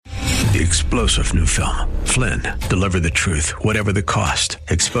The explosive new film, Flynn, deliver the truth, whatever the cost,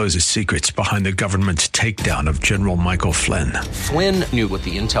 exposes secrets behind the government's takedown of General Michael Flynn. Flynn knew what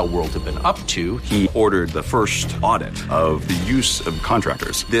the intel world had been up to. He ordered the first audit of the use of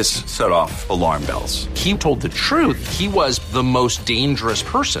contractors. This set off alarm bells. He told the truth. He was the most dangerous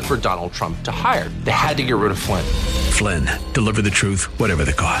person for Donald Trump to hire. They had to get rid of Flynn. Flynn, deliver the truth, whatever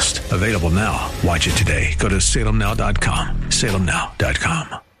the cost. Available now. Watch it today. Go to salemnow.com.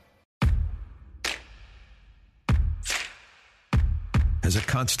 salemnow.com. As a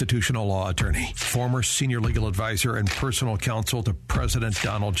constitutional law attorney, former senior legal advisor and personal counsel to President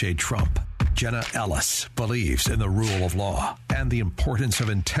Donald J. Trump, Jenna Ellis believes in the rule of law and the importance of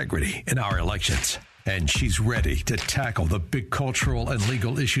integrity in our elections. And she's ready to tackle the big cultural and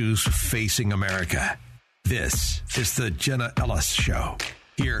legal issues facing America. This is the Jenna Ellis Show.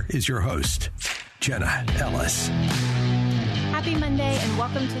 Here is your host, Jenna Ellis. Happy Monday and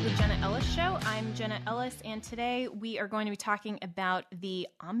welcome to the Jenna Ellis Show. I'm Jenna Ellis, and today we are going to be talking about the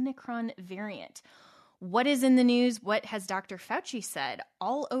Omicron variant. What is in the news? What has Dr. Fauci said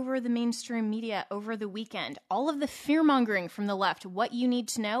all over the mainstream media over the weekend? All of the fear-mongering from the left, what you need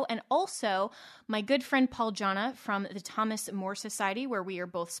to know. And also, my good friend Paul Jonna from the Thomas More Society, where we are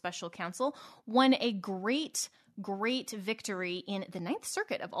both special counsel, won a great victory in the Ninth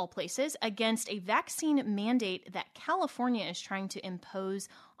Circuit, of all places, against a vaccine mandate that California is trying to impose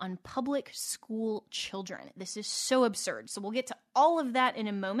on public school children. This is so absurd. So we'll get to all of that in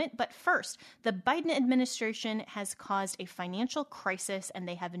a moment. But first, the Biden administration has caused a financial crisis, and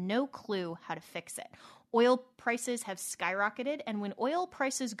they have no clue how to fix it. Oil prices have skyrocketed, and when oil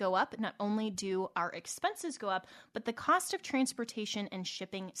prices go up, not only do our expenses go up, but the cost of transportation and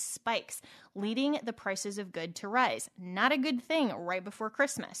shipping spikes, leading the prices of goods to rise. Not a good thing right before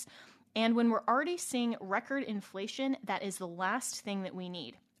Christmas. And when we're already seeing record inflation, that is the last thing that we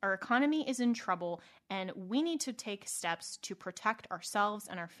need. Our economy is in trouble, and we need to take steps to protect ourselves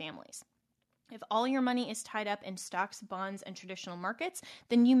and our families. If all your money is tied up in stocks, bonds, and traditional markets,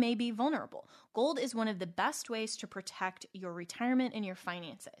 then you may be vulnerable. Gold is one of the best ways to protect your retirement and your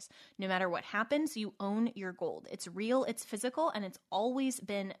finances. No matter what happens, you own your gold. It's real, it's physical, and it's always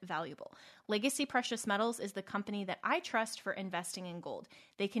been valuable. Legacy Precious Metals is the company that I trust for investing in gold.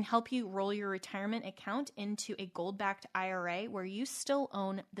 They can help you roll your retirement account into a gold-backed IRA where you still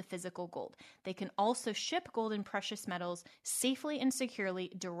own the physical gold. They can also ship gold and precious metals safely and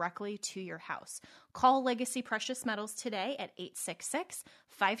securely directly to your house. Call Legacy Precious Metals today at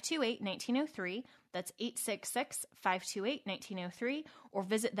 866-528-1903. That's 866-528-1903, or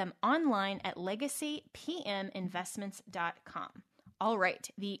visit them online at legacypminvestments.com. All right,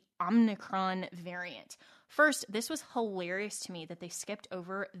 the Omicron variant. First, this was hilarious to me that they skipped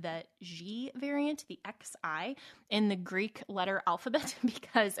over the G variant, the XI, in the Greek letter alphabet,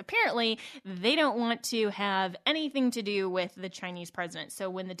 because apparently they don't want to have anything to do with the Chinese president.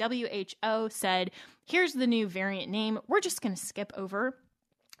 So when the WHO said, here's the new variant name, we're just going to skip over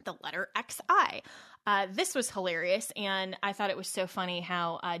the letter XI. This was hilarious, and I thought it was so funny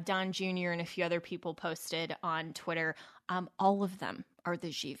how Don Jr. and a few other people posted on Twitter, all of them are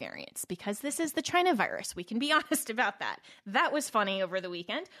the G variants, because this is the China virus. We can be honest about that. That was funny over the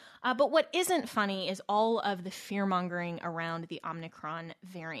weekend. But what isn't funny is all of the fear-mongering around the Omicron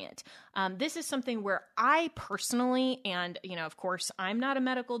variant. This is something where I personally, and, of course, I'm not a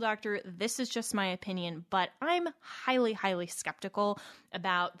medical doctor. This is just my opinion, but I'm highly, highly skeptical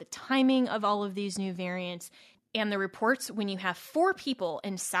about the timing of all of these new variants. And the reports, when you have 4 people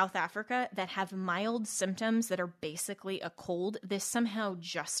in South Africa that have mild symptoms that are basically a cold, this somehow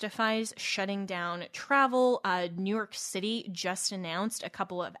justifies shutting down travel. New York City just announced a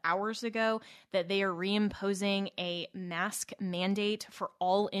couple of hours ago that they are reimposing a mask mandate for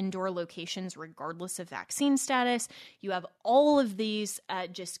all indoor locations, regardless of vaccine status. You have all of these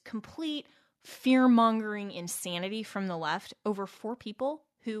just complete fear-mongering insanity from the left over 4 people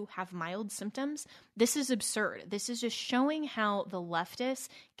who have mild symptoms. This is absurd. This is just showing how the leftists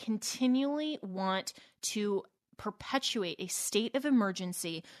continually want to perpetuate a state of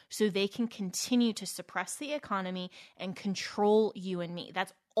emergency so they can continue to suppress the economy and control you and me.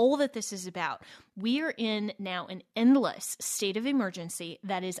 That's all that this is about. We are in now an endless state of emergency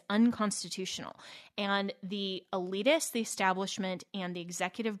that is unconstitutional. And the elitists, the establishment, and the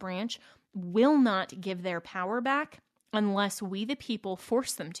executive branch will not give their power back unless we, the people,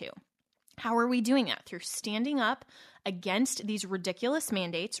 force them to. How are we doing that? Through standing up against these ridiculous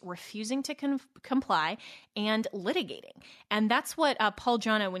mandates, refusing to comply, and litigating. And that's what Paul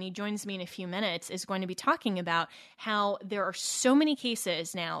Jonna, when he joins me in a few minutes, is going to be talking about, how there are so many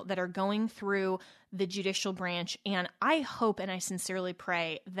cases now that are going through the judicial branch. And I hope and I sincerely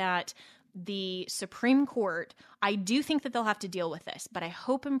pray that the Supreme Court, I do think that they'll have to deal with this, but I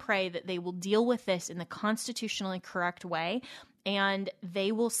hope and pray that they will deal with this in the constitutionally correct way, and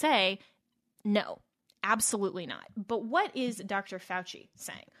they will say, no, absolutely not. But what is Dr. Fauci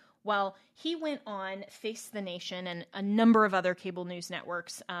saying? Well, he went on Face the Nation and a number of other cable news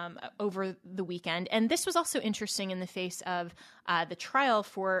networks over the weekend. And this was also interesting in the face of the trial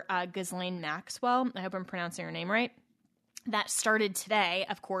for Ghislaine Maxwell. I hope I'm pronouncing her name right. That started today,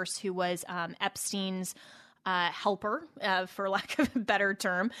 of course, who was Epstein's helper, for lack of a better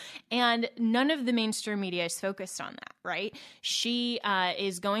term. And none of the mainstream media is focused on that, right? She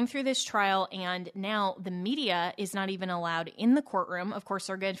is going through this trial, and now the media is not even allowed in the courtroom. Of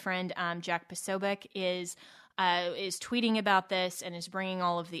course, our good friend Jack Posobiec is tweeting about this and is bringing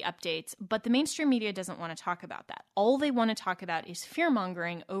all of the updates, but the mainstream media doesn't want to talk about that. All they want to talk about is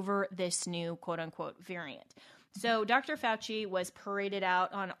fear-mongering over this new quote-unquote variant. So Dr. Fauci was paraded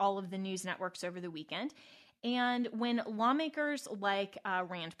out on all of the news networks over the weekend. And when lawmakers like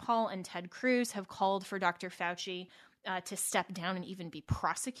Rand Paul and Ted Cruz have called for Dr. Fauci to step down and even be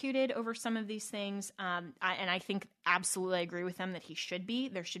prosecuted over some of these things, and I think absolutely I agree with them that he should be.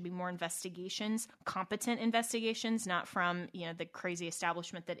 There should be more investigations, competent investigations, not from the crazy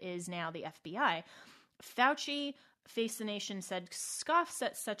establishment that is now the FBI. Fauci, Face the Nation, said scoffs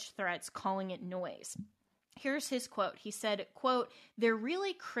at such threats, calling it noise. Here's his quote. He said, quote, "They're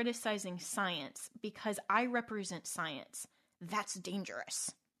really criticizing science because I represent science. That's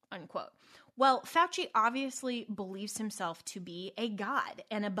dangerous," unquote. Well, Fauci obviously believes himself to be a god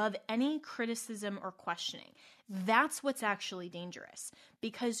and above any criticism or questioning. That's what's actually dangerous,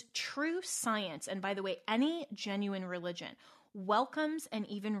 because true science, and by the way, any genuine religion, welcomes and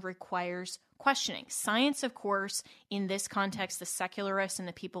even requires questioning. Science, of course, in this context, the secularists and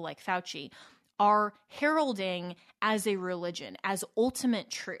the people like Fauci are heralding as a religion, as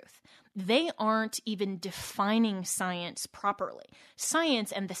ultimate truth. They aren't even defining science properly.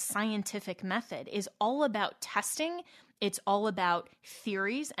 Science and the scientific method is all about testing. It's all about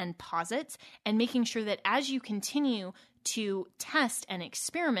theories and posits, and making sure that as you continue to test and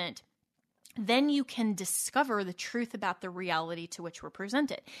experiment, then you can discover the truth about the reality to which we're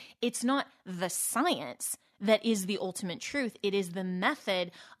presented. It's not the science that is the ultimate truth. It is the method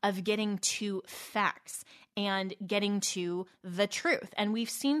of getting to facts and getting to the truth. And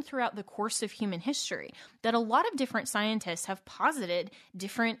we've seen throughout the course of human history that a lot of different scientists have posited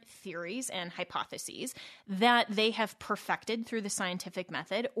different theories and hypotheses that they have perfected through the scientific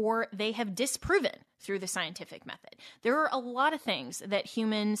method, or they have disproven through the scientific method. There are a lot of things that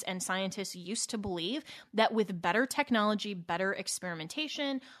humans and scientists used to believe that with better technology, better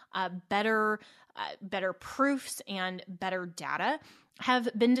experimentation, better proofs, and better data have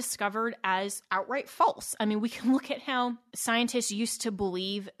been discovered as outright false. I mean, we can look at how scientists used to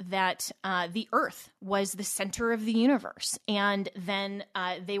believe that the Earth was the center of the universe. And then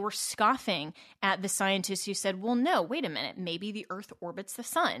they were scoffing at the scientists who said, well, no, wait a minute, maybe the Earth orbits the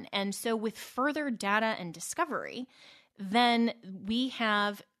sun. And so with further data and discovery, then we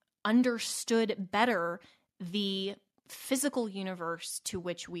have understood better the physical universe to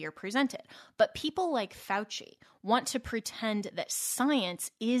which we are presented. But people like Fauci want to pretend that science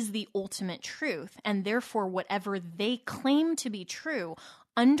is the ultimate truth, and therefore whatever they claim to be true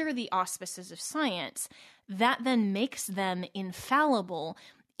under the auspices of science, that then makes them infallible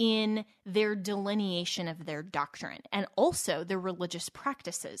in their delineation of their doctrine and also the religious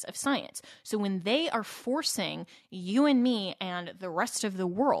practices of science. So when they are forcing you and me and the rest of the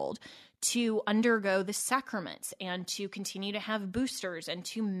world to undergo the sacraments and to continue to have boosters and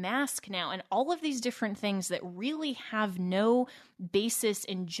to mask now and all of these different things that really have no basis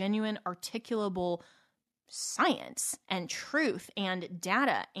in genuine articulable science and truth and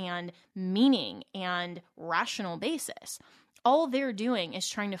data and meaning and rational basis, all they're doing is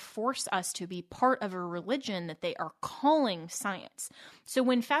trying to force us to be part of a religion that they are calling science. So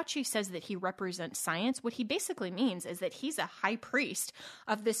when Fauci says that he represents science, what he basically means is that he's a high priest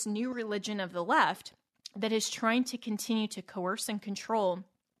of this new religion of the left that is trying to continue to coerce and control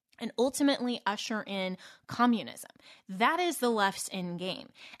and ultimately usher in communism. That is the left's end game.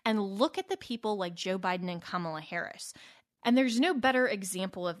 And look at the people like Joe Biden and Kamala Harris. And there's no better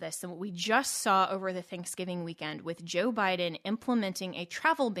example of this than what we just saw over the Thanksgiving weekend with Joe Biden implementing a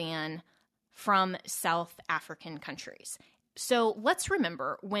travel ban from South African countries. So let's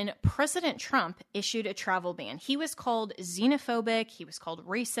remember when President Trump issued a travel ban, he was called xenophobic, he was called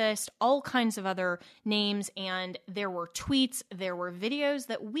racist, all kinds of other names. And there were tweets, there were videos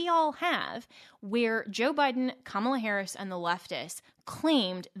that we all have where Joe Biden, Kamala Harris, and the leftists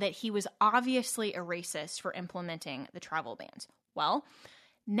claimed that he was obviously a racist for implementing the travel bans. Well,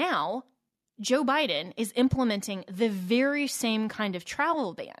 now Joe Biden is implementing the very same kind of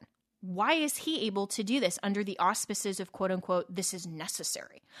travel ban. Why is he able to do this under the auspices of, quote unquote, this is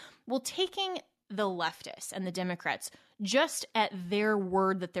necessary? Well, taking the leftists and the Democrats just at their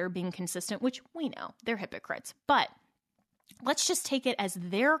word that they're being consistent, which we know they're hypocrites, but let's just take it as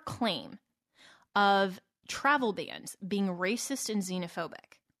their claim of travel bans being racist and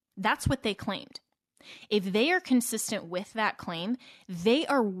xenophobic. That's what they claimed. If they are consistent with that claim, they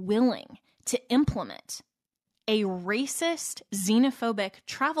are willing to implement a racist, xenophobic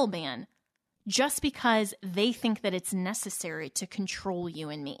travel ban just because they think that it's necessary to control you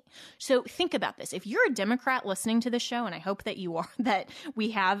and me. So think about this. If you're a Democrat listening to the show, and I hope that you are, that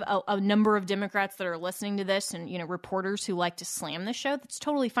we have a number of Democrats that are listening to this and, reporters who like to slam the show, that's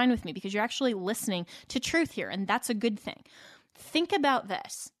totally fine with me because you're actually listening to truth here, and that's a good thing. Think about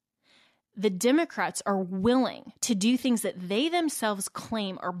this. The Democrats are willing to do things that they themselves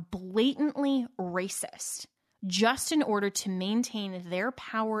claim are blatantly racist just in order to maintain their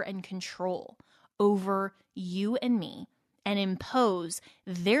power and control over you and me and impose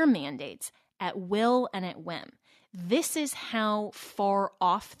their mandates at will and at whim. This is how far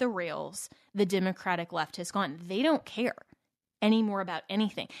off the rails the Democratic left has gone. They don't care anymore about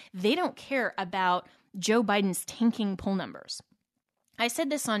anything. They don't care about Joe Biden's tanking poll numbers. I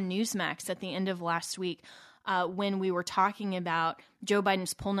said this on Newsmax at the end of last week when we were talking about Joe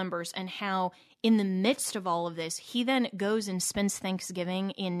Biden's poll numbers and how in the midst of all of this, he then goes and spends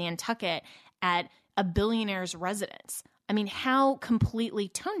Thanksgiving in Nantucket at a billionaire's residence. I mean, how completely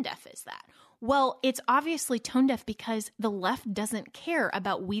tone deaf is that? Well, it's obviously tone deaf because the left doesn't care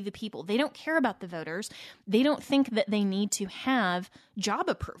about we the people. They don't care about the voters. They don't think that they need to have job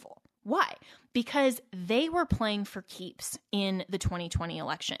approval. Why? Because they were playing for keeps in the 2020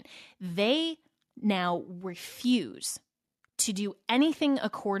 election. They now refuse to do anything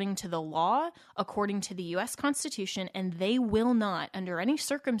according to the law, according to the U.S. Constitution, and they will not, under any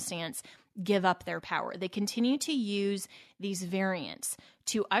circumstance, give up their power. They continue to use these variants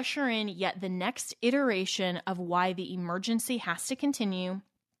to usher in yet the next iteration of why the emergency has to continue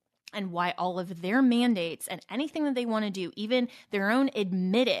and why all of their mandates and anything that they want to do, even their own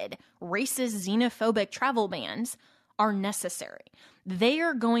admitted racist, xenophobic travel bans, are necessary. They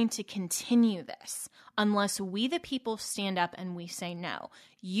are going to continue this unless we the people stand up and we say, no,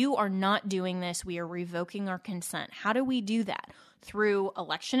 you are not doing this. We are revoking our consent. How do we do that? Through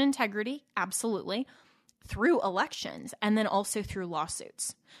election integrity, absolutely, through elections, and then also through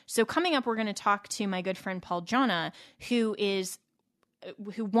lawsuits. So coming up, we're going to talk to my good friend Paul Jonna, who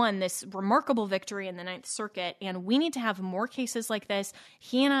won this remarkable victory in the Ninth Circuit, and we need to have more cases like this.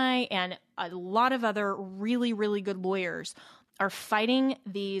 He and I and a lot of other really, really good lawyers are fighting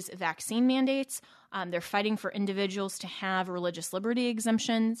these vaccine mandates. They're fighting for individuals to have religious liberty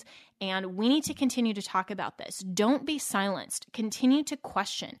exemptions, and we need to continue to talk about this. Don't be silenced. Continue to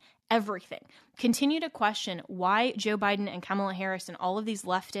question everything. Continue to question why Joe Biden and Kamala Harris and all of these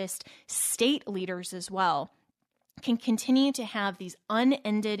leftist state leaders as well can continue to have these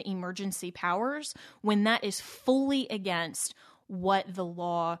unended emergency powers when that is fully against what the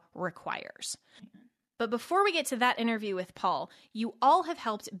law requires. But before we get to that interview with Paul, you all have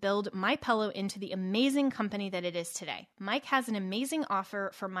helped build MyPillow into the amazing company that it is today. Mike has an amazing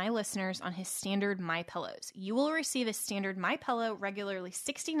offer for my listeners on his standard MyPillows. You will receive a standard MyPillow regularly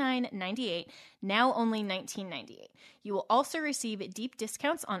 $69.98, now only $19.98. You will also receive deep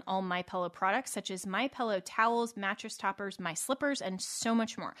discounts on all MyPillow products such as MyPillow towels, mattress toppers, My Slippers, and so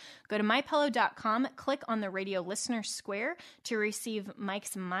much more. Go to MyPillow.com, click on the radio listener square to receive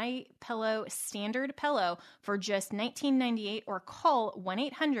Mike's MyPillow standard pillow for just $19.98 or call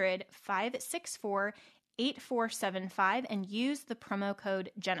 1-800-564-8475 and use the promo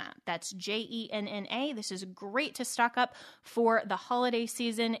code Jenna. That's Jenna. This is great to stock up for the holiday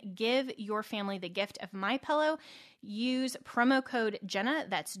season. Give your family the gift of MyPillow. Use promo code Jenna.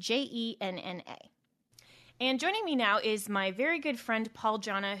 That's Jenna. And joining me now is my very good friend, Paul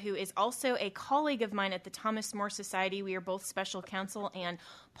Jonna, who is also a colleague of mine at the Thomas More Society. We are both special counsel, and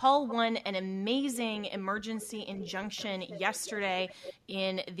Paul won an amazing emergency injunction yesterday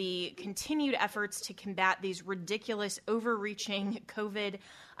in the continued efforts to combat these ridiculous, overreaching COVID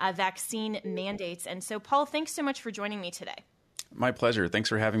vaccine mandates. And so, Paul, thanks so much for joining me today. My pleasure. Thanks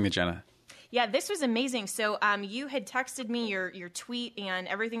for having me, Jenna. Yeah, this was amazing. So you had texted me your tweet and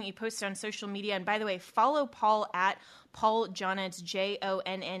everything that you posted on social media. And by the way, follow Paul at Paul Jonna. It's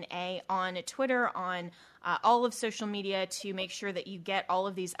Jonna on Twitter, on all of social media, to make sure that you get all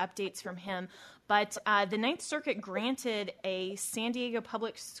of these updates from him. But the Ninth Circuit granted a San Diego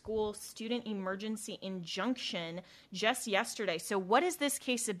Public School student emergency injunction just yesterday. So what is this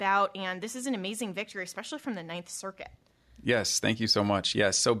case about? And this is an amazing victory, especially from the Ninth Circuit. Yes, thank you so much.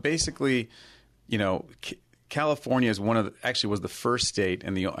 Yes, so basically, California is was the first state,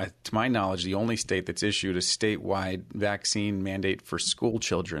 and to my knowledge, the only state that's issued a statewide vaccine mandate for school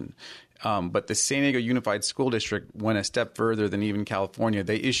children. But the San Diego Unified School District went a step further than even California.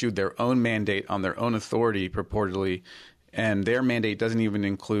 They issued their own mandate on their own authority, purportedly, and their mandate doesn't even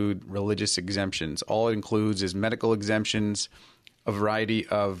include religious exemptions. All it includes is medical exemptions, a variety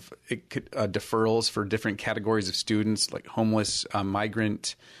of deferrals for different categories of students, like homeless,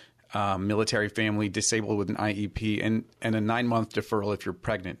 migrant, military family, disabled with an IEP, and a 9-month deferral if you're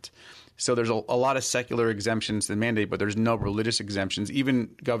pregnant. So there's a lot of secular exemptions to the mandate, but there's no religious exemptions. Even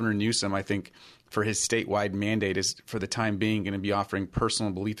Governor Newsom, I think, for his statewide mandate, is for the time being going to be offering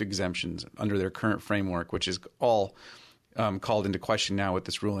personal belief exemptions under their current framework, which is all called into question now with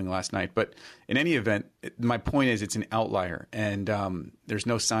this ruling last night. But in any event, my point is it's an outlier, and there's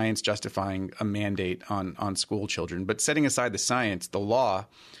no science justifying a mandate on school children. But setting aside the science, the law,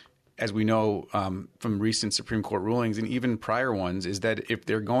 as we know from recent Supreme Court rulings and even prior ones, is that if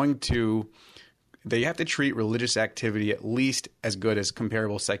they're going to – they have to treat religious activity at least as good as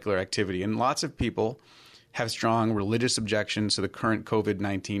comparable secular activity. And lots of people have strong religious objections to the current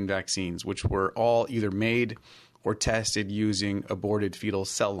COVID-19 vaccines, which were all either made – or tested using aborted fetal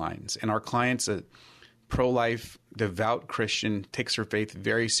cell lines. And our client's a pro-life, devout Christian, takes her faith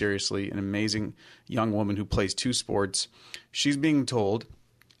very seriously, an amazing young woman who plays 2 sports. She's being told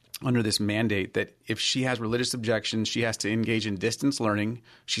under this mandate that if she has religious objections, she has to engage in distance learning.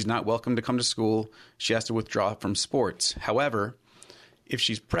 She's not welcome to come to school. She has to withdraw from sports. However, if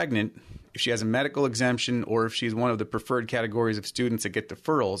she's pregnant, if she has a medical exemption, or if she's one of the preferred categories of students that get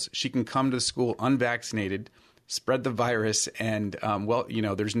deferrals, she can come to school unvaccinated, spread the virus, and,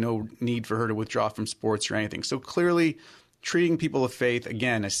 there's no need for her to withdraw from sports or anything. So clearly treating people of faith,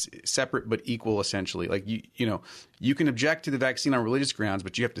 again, as separate but equal, essentially. Like, you can object to the vaccine on religious grounds,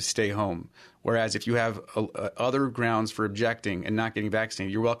 but you have to stay home. Whereas if you have other grounds for objecting and not getting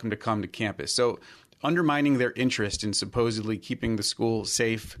vaccinated, you're welcome to come to campus. So undermining their interest in supposedly keeping the school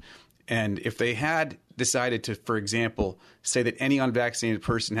safe. And if they had decided to, for example, say that any unvaccinated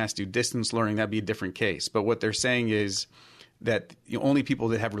person has to do distance learning, that'd be a different case. But what they're saying is that only people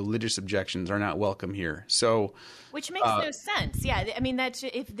that have religious objections are not welcome here. So, which makes no sense. Yeah, I mean, that's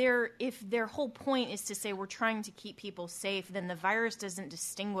if their whole point is to say we're trying to keep people safe, then the virus doesn't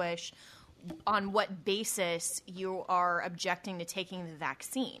distinguish on what basis you are objecting to taking the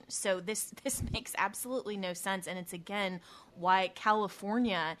vaccine. So this makes absolutely no sense, and it's again why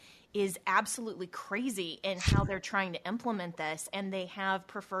California is absolutely crazy in how they're trying to implement this, and they have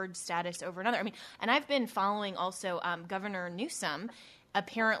preferred status over another. I mean, and I've been following also Governor Newsom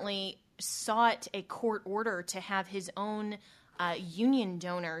apparently sought a court order to have his own union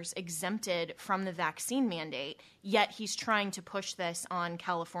donors exempted from the vaccine mandate, yet he's trying to push this on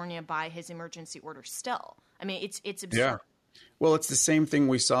California by his emergency order still. I mean, it's absurd. Yeah. Well, it's the same thing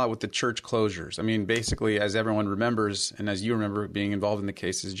we saw with the church closures. I mean, basically, as everyone remembers, and as you remember being involved in the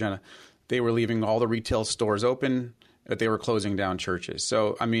cases, Jenna, they were leaving all the retail stores open, but they were closing down churches.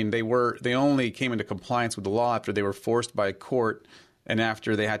 So, I mean, they only came into compliance with the law after they were forced by a court and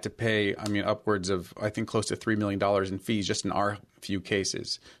after they had to pay, I mean, upwards of, I think, close to $3 million in fees just in our few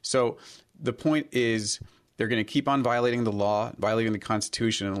cases. So the point is they're going to keep on violating the law, violating the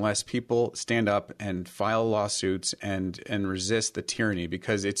Constitution, unless people stand up and file lawsuits and resist the tyranny.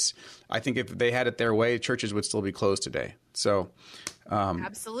 Because I think if they had it their way, churches would still be closed today. So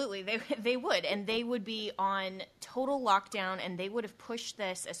absolutely, they would, and they would be on total lockdown, and they would have pushed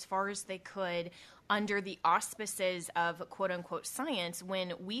this as far as they could under the auspices of quote unquote science.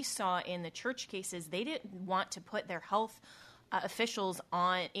 When we saw in the church cases, they didn't want to put their health officials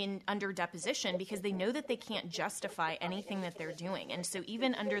under deposition because they know that they can't justify anything that they're doing. And so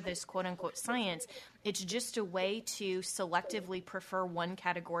even under this quote-unquote science, it's just a way to selectively prefer one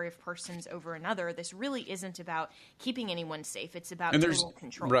category of persons over another. This really isn't about keeping anyone safe. It's about total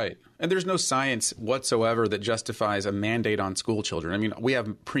control. Right. And there's no science whatsoever that justifies a mandate on school children. I mean, we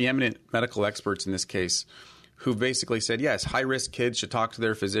have preeminent medical experts in this case who basically said, yes, high-risk kids should talk to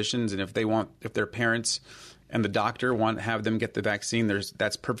their physicians, and if their parents and the doctor want to have them get the vaccine,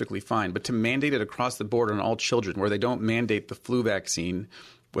 that's perfectly fine. But to mandate it across the board on all children, where they don't mandate the flu vaccine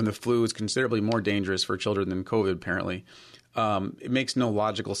when the flu is considerably more dangerous for children than COVID, apparently. It makes no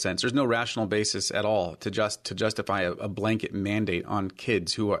logical sense. There's no rational basis at all to justify a blanket mandate on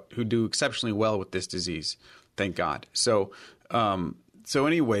kids who do exceptionally well with this disease. Thank God. So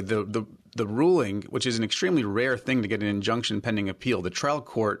anyway, the ruling, which is an extremely rare thing to get an injunction pending appeal, the trial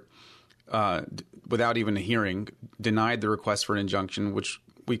court, without even a hearing, denied the request for an injunction, which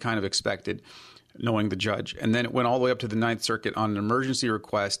we kind of expected, knowing the judge. And then it went all the way up to the Ninth Circuit on an emergency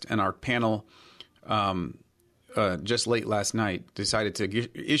request, and our panel just late last night decided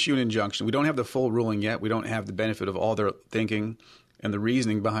to issue an injunction. We don't have the full ruling yet. We don't have the benefit of all their thinking and the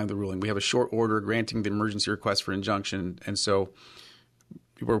reasoning behind the ruling. We have a short order granting the emergency request for injunction, and so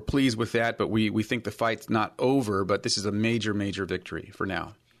we're pleased with that, but we think the fight's not over, but this is a major, major victory for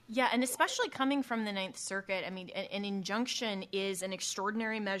now. Yeah, and especially coming from the Ninth Circuit, I mean, an injunction is an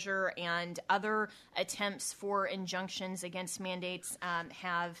extraordinary measure, and other attempts for injunctions against mandates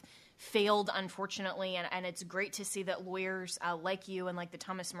have failed, unfortunately, and it's great to see that lawyers like you and like the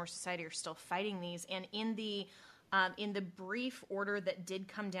Thomas More Society are still fighting these. And in the brief order that did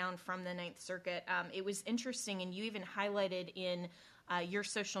come down from the Ninth Circuit, it was interesting, and you even highlighted in your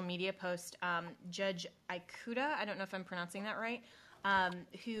social media post, Judge Ikuda, I don't know if I'm pronouncing that right,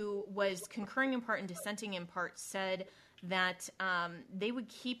 who was concurring in part and dissenting in part, said that they would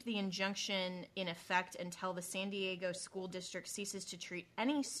keep the injunction in effect until the San Diego School District ceases to treat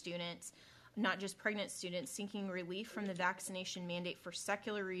any students, not just pregnant students, seeking relief from the vaccination mandate for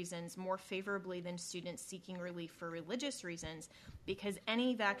secular reasons more favorably than students seeking relief for religious reasons, because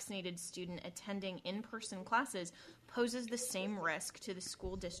any vaccinated student attending in-person classes poses the same risk to the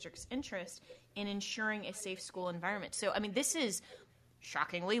school district's interest in ensuring a safe school environment. So, I mean, this is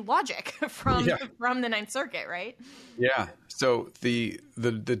shockingly logic from the Ninth Circuit, right? Yeah. So there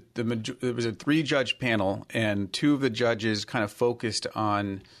was a 3-judge panel, and 2 of the judges kind of focused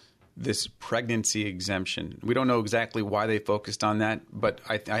on this pregnancy exemption. We don't know exactly why they focused on that, but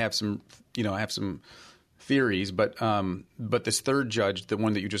I have some theories. But this 3rd judge, the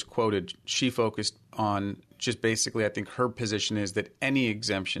one that you just quoted, she focused on just basically, I think her position is that any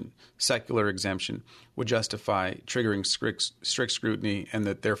exemption, secular exemption, would justify triggering strict scrutiny, and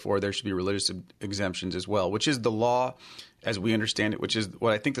that therefore there should be religious exemptions as well, which is the law as we understand it, which is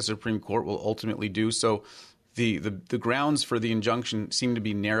what I think the Supreme Court will ultimately do. So the grounds for the injunction seem to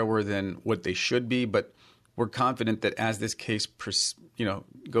be narrower than what they should be, but we're confident that as this case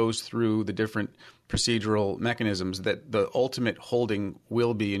goes through the different procedural mechanisms, that the ultimate holding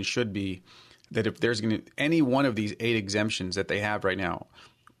will be and should be that if there's going to any one of these 8 exemptions that they have right now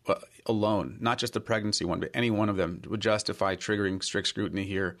alone, not just the pregnancy one, but any one of them would justify triggering strict scrutiny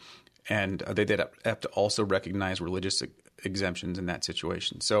here, and they did have to also recognize religious exemptions in that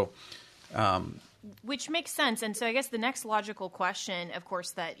situation. So, which makes sense. And so I guess the next logical question, of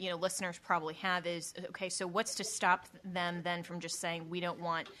course, that listeners probably have is, okay, so what's to stop them then from just saying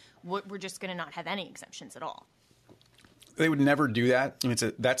we're just going to not have any exemptions at all? They would never do that. I mean,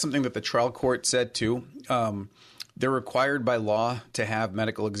 that's something that the trial court said too. They're required by law to have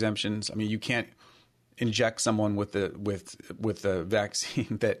medical exemptions. I mean, you can't inject someone with a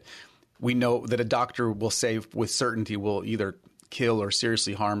vaccine that we know that a doctor will say with certainty will either kill or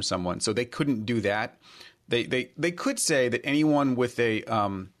seriously harm someone. So they couldn't do that. They could say that anyone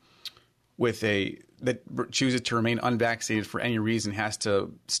that chooses to remain unvaccinated for any reason has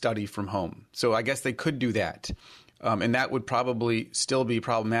to study from home. So I guess they could do that. And that would probably still be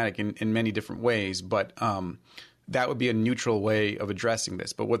problematic in many different ways, but that would be a neutral way of addressing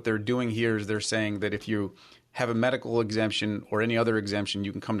this. But what they're doing here is they're saying that if you have a medical exemption or any other exemption,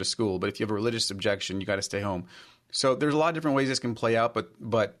 you can come to school. But if you have a religious objection, you got to stay home. So there's a lot of different ways this can play out.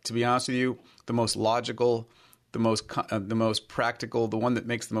 But to be honest with you, the most logical, the most practical, the one that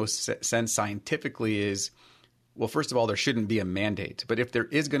makes the most sense scientifically is, well, first of all, there shouldn't be a mandate. But if there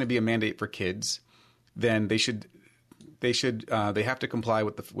is going to be a mandate for kids, then they have to comply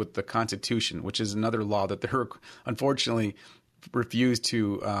with the Constitution, which is another law that they're unfortunately refused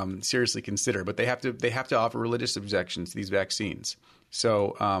to seriously consider. But they have to offer religious objections to these vaccines.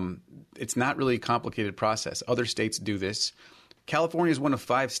 So it's not really a complicated process. Other states do this. California is one of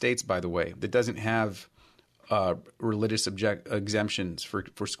 5 states, by the way, that doesn't have religious exemptions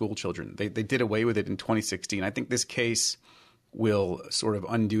for school children. They did away with it in 2016. I think this case will sort of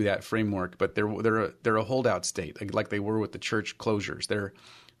undo that framework, but they're a holdout state, like they were with the church closures.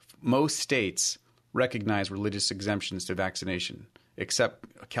 Most states recognize religious exemptions to vaccination,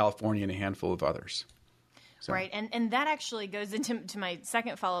 except California and a handful of others. So. Right, and that actually goes into my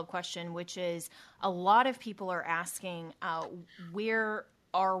second follow-up question, which is a lot of people are asking where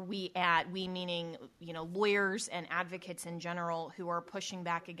are we at? We meaning, lawyers and advocates in general who are pushing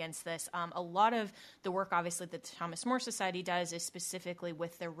back against this. A lot of the work, obviously, that the Thomas More Society does is specifically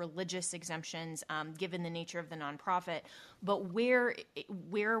with the religious exemptions, given the nature of the nonprofit. But where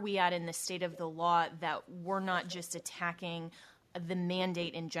are we at in the state of the law that we're not just attacking the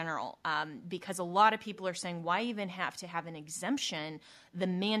mandate in general? Because a lot of people are saying, why even have to have an exemption? The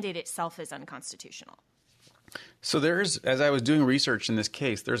mandate itself is unconstitutional. So as I was doing research in this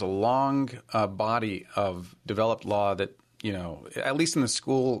case, there's a long body of developed law that, at least in the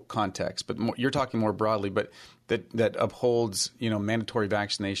school context, but you're talking more broadly, but that upholds, mandatory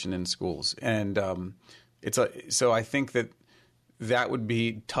vaccination in schools. And so I think that would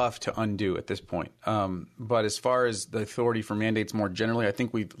be tough to undo at this point. But as far as the authority for mandates more generally, I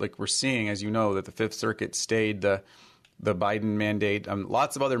think we're seeing, as you know, that the Fifth Circuit stayed the Biden mandate.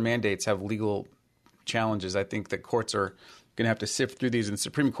 Lots of other mandates have legal challenges. I think that courts are going to have to sift through these, and the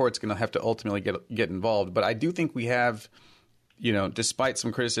Supreme Court's going to have to ultimately get involved. But I do think we have, despite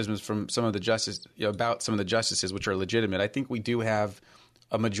some criticisms from some of the justices about some of the justices, which are legitimate, I think we do have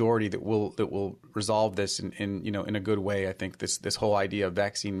a majority that will resolve this in a good way. I think this whole idea of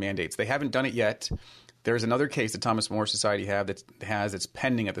vaccine mandates. They haven't done it yet. There's another case the Thomas More Society that's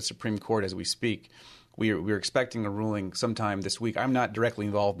pending at the Supreme Court as we speak. We're expecting a ruling sometime this week. I'm not directly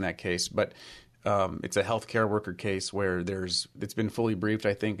involved in that case, but it's a healthcare worker case where it's been fully briefed,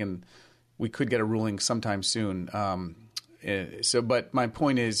 I think, and we could get a ruling sometime soon. But my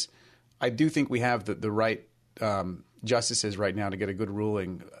point is, I do think we have the right justices right now to get a good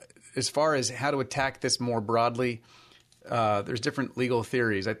ruling. As far as how to attack this more broadly, there's different legal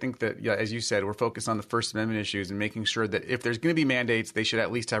theories. I think that, as you said, we're focused on the First Amendment issues and making sure that if there's going to be mandates, they should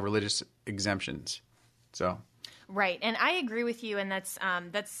at least have religious exemptions. So. Right, and I agree with you, and that's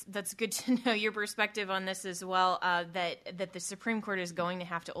good to know your perspective on this as well. That the Supreme Court is going to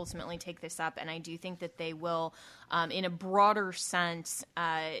have to ultimately take this up, and I do think that they will, in a broader sense,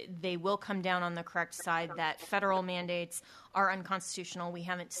 they will come down on the correct side that federal mandates are unconstitutional. We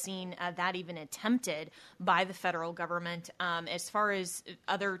haven't seen that even attempted by the federal government. As far as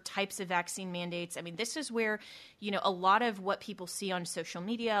other types of vaccine mandates, I mean, this is where, a lot of what people see on social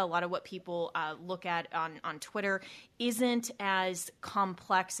media, a lot of what people look at on Twitter isn't as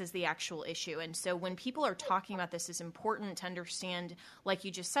complex as the actual issue. And so when people are talking about this, it's important to understand, like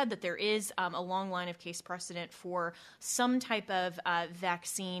you just said, that there is a long line of case precedent for some type of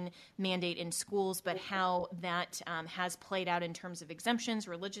vaccine mandate in schools, but how that has played out in terms of exemptions,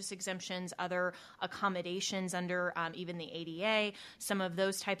 religious exemptions, other accommodations under even the ADA, some of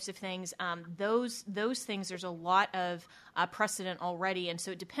those types of things. Those things, there's a lot of precedent already. And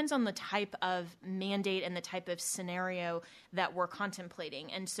so it depends on the type of mandate and the type of scenario that we're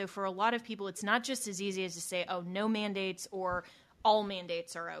contemplating. And so for a lot of people, it's not just as easy as to say, oh, no mandates or all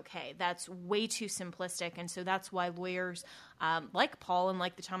mandates are okay. That's way too simplistic. And so that's why lawyers like Paul and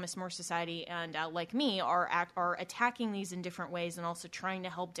like the Thomas More Society and like me are attacking these in different ways and also trying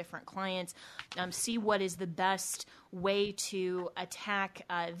to help different clients see what is the best way to attack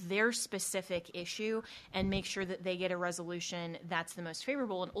their specific issue and make sure that they get a resolution that's the most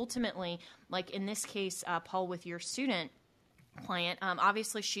favorable. And ultimately, like in this case, Paul, with your student client,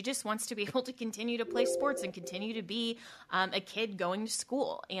 obviously she just wants to be able to continue to play sports and continue to be a kid going to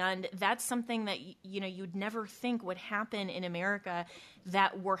school. And that's something that, you'd never think would happen in America,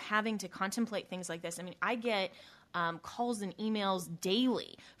 that we're having to contemplate things like this. I mean, I get calls and emails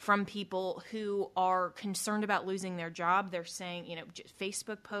daily from people who are concerned about losing their job. They're saying,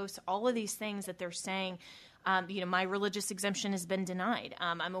 Facebook posts, all of these things that they're saying, my religious exemption has been denied.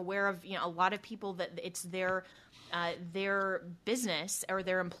 I'm aware of, a lot of people that it's their business or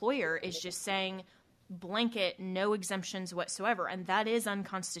their employer is just saying blanket, no exemptions whatsoever. And that is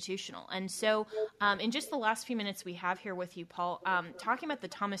unconstitutional. And so in just the last few minutes we have here with you, Paul, talking about the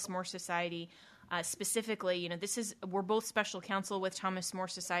Thomas More Society specifically, we're both special counsel with Thomas More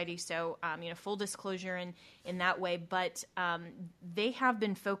Society, so full disclosure in that way. But they have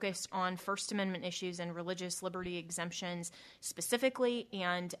been focused on First Amendment issues and religious liberty exemptions specifically.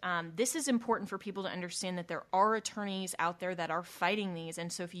 And this is important for people to understand that there are attorneys out there that are fighting these.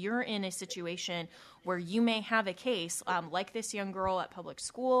 And so if you're in a situation where you may have a case like this young girl at public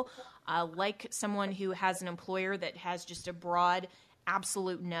school, like someone who has an employer that has just a broad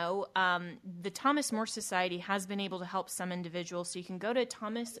absolute no. The Thomas More Society has been able to help some individuals. So you can go to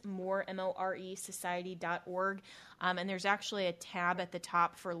thomasmore, MORE, society.org, and there's actually a tab at the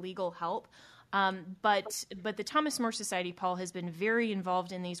top for legal help. But the Thomas More Society, Paul, has been very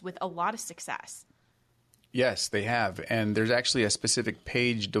involved in these with a lot of success. Yes, they have. And there's actually a specific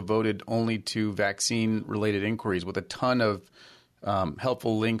page devoted only to vaccine-related inquiries with a ton of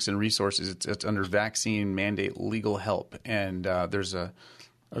helpful links and resources. It's under Vaccine Mandate Legal Help. And there's a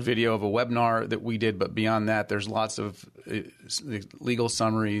video of a webinar that we did. But beyond that, there's lots of legal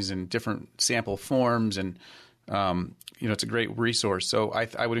summaries and different sample forms. And, it's a great resource. So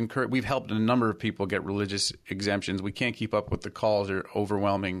I would encourage – we've helped a number of people get religious exemptions. We can't keep up with the calls. They're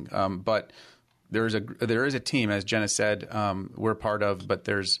overwhelming. But there is a team, as Jenna said, we're part of, but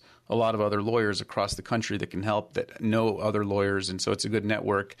there's a lot of other lawyers across the country that can help, that know other lawyers, and so it's a good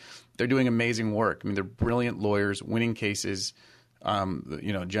network. They're doing amazing work. I mean, they're brilliant lawyers, winning cases.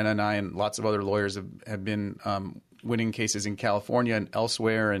 Jenna and I and lots of other lawyers have been winning cases in California and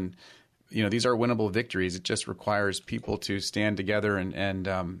elsewhere, and these are winnable victories. It just requires people to stand together, and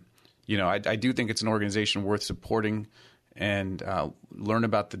I do think it's an organization worth supporting. And learn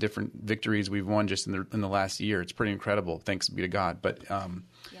about the different victories we've won just in the last year. It's pretty incredible, thanks be to God. But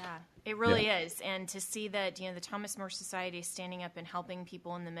it really is. And to see that the Thomas More Society is standing up and helping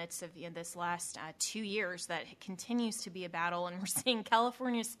people in the midst of this last 2 years that continues to be a battle, and we're seeing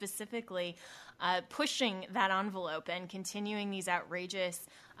California specifically pushing that envelope and continuing these outrageous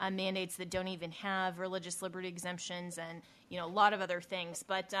mandates that don't even have religious liberty exemptions and a lot of other things.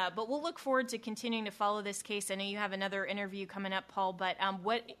 But we'll look forward to continuing to follow this case. I know you have another interview coming up, Paul, but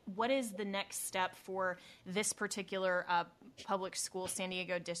what is the next step for this particular public school San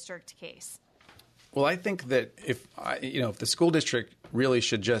Diego district case? Well, I think that if the school district really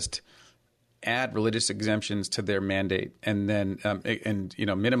should just add religious exemptions to their mandate and then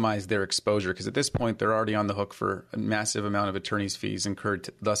minimize their exposure, because at this point they're already on the hook for a massive amount of attorney's fees incurred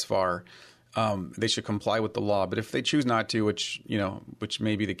thus far. They should comply with the law. But if they choose not to, which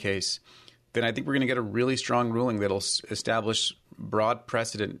may be the case, then I think we're going to get a really strong ruling that'll establish broad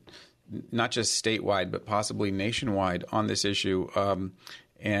precedent, not just statewide, but possibly nationwide on this issue.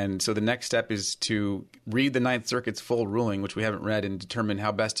 And so the next step is to read the Ninth Circuit's full ruling, which we haven't read, and determine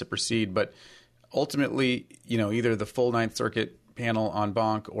how best to proceed. But ultimately, either the full Ninth Circuit panel en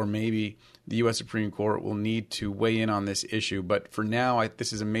banc or maybe the U.S. Supreme Court will need to weigh in on this issue. But for now,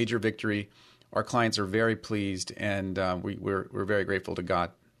 this is a major victory. Our clients are very pleased, and we're very grateful to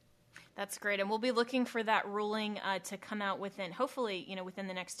God. That's great, and we'll be looking for that ruling to come out hopefully, within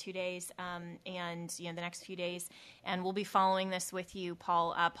the next 2 days, and the next few days, and we'll be following this with you,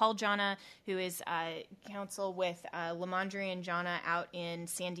 Paul. Paul Jonna, who is counsel with Lamondre and Jonna out in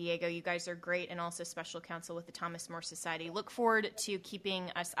San Diego. You guys are great, and also special counsel with the Thomas More Society. Look forward to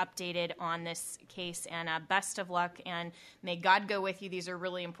keeping us updated on this case, and best of luck, and may God go with you. These are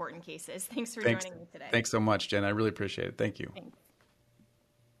really important cases. Thanks for joining me today. Thanks so much, Jen. I really appreciate it. Thank you. Thanks.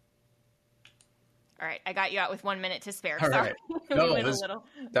 All right, I got you out with 1 minute to spare. All right. No, that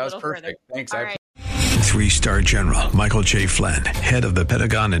was perfect. Further. Thanks. All right. 3-star General Michael J. Flynn, head of the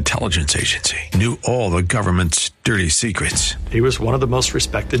Pentagon Intelligence Agency, knew all the government's dirty secrets. He was one of the most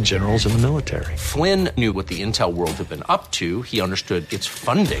respected generals in the military. Flynn knew what the intel world had been up to. He understood its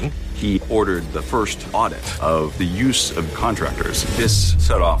funding. He ordered the first audit of the use of contractors. This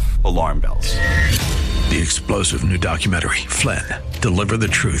set off alarm bells. The explosive new documentary, Flynn, Deliver the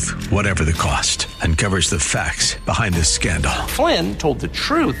Truth, Whatever the Cost, uncovers the facts behind this scandal. Flynn told the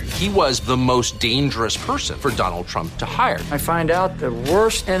truth. He was the most dangerous person for Donald Trump to hire. I find out the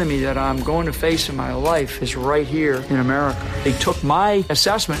worst enemy that I'm going to face in my life is right here in America. They took my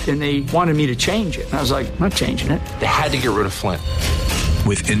assessment and they wanted me to change it. And I was like, I'm not changing it. They had to get rid of Flynn.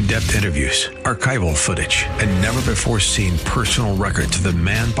 With in-depth interviews, archival footage, and never-before-seen personal records of the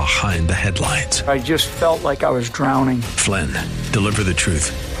man behind the headlines. I just felt like I was drowning. Flynn, Deliver the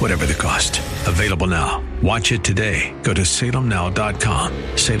Truth, Whatever the Cost. Available now. Watch it today. Go to salemnow.com.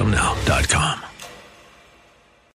 salemnow.com.